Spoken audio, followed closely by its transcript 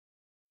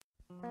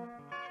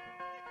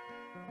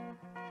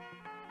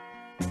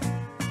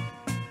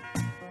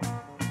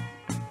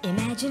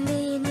Imagine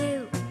me and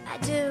you, I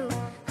do.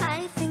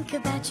 I think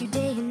about you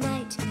day and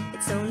night.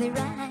 It's only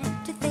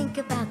right to think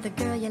about the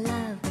girl you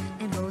love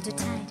and hold her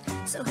tight.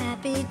 So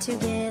happy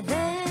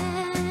together.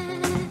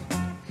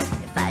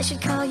 If I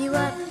should call you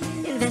up,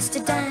 invest a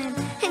dime,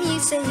 and you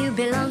say you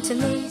belong to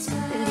me,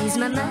 and ease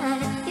my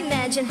mind.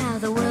 Imagine how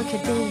the world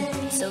could be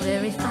so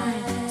very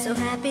fine, so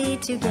happy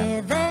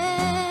together.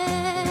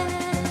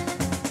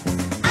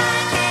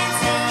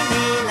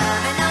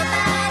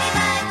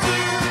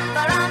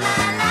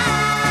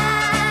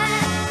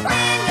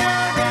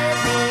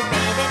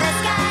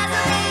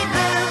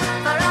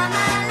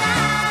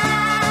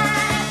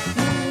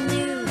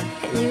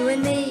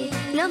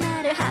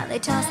 They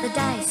toss the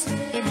dice,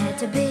 it had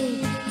to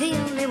be. The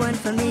only one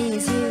for me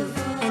is you,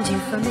 and you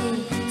for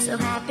me, so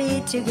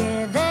happy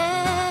together.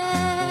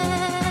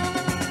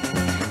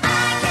 I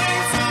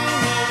can't see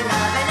me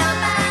loving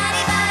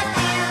nobody but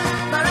you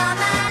for all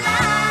my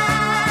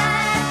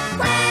life.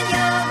 When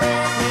you're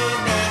with me,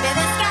 baby,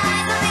 the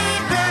skies will be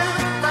blue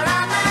for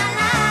all my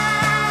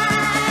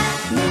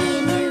life. Me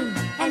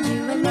and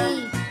you and me,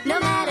 no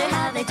matter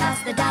how they toss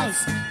the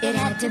dice, it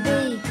had to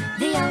be.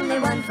 The only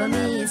one for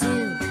me is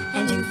you,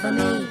 and you for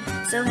me,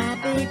 so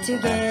happy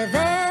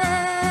together.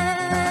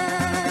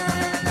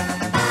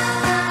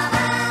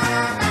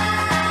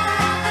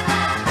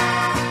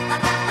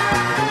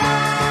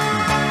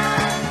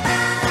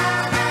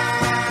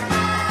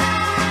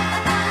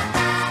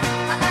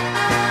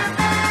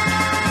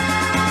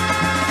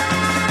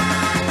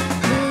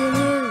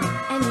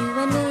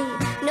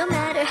 No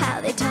matter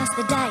how they toss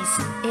the dice,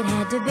 it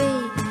had to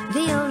be.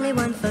 The only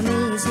one for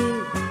me is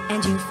you,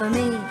 and you for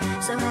me,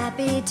 so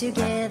happy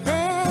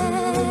together.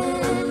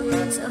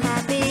 So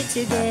happy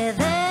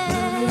together.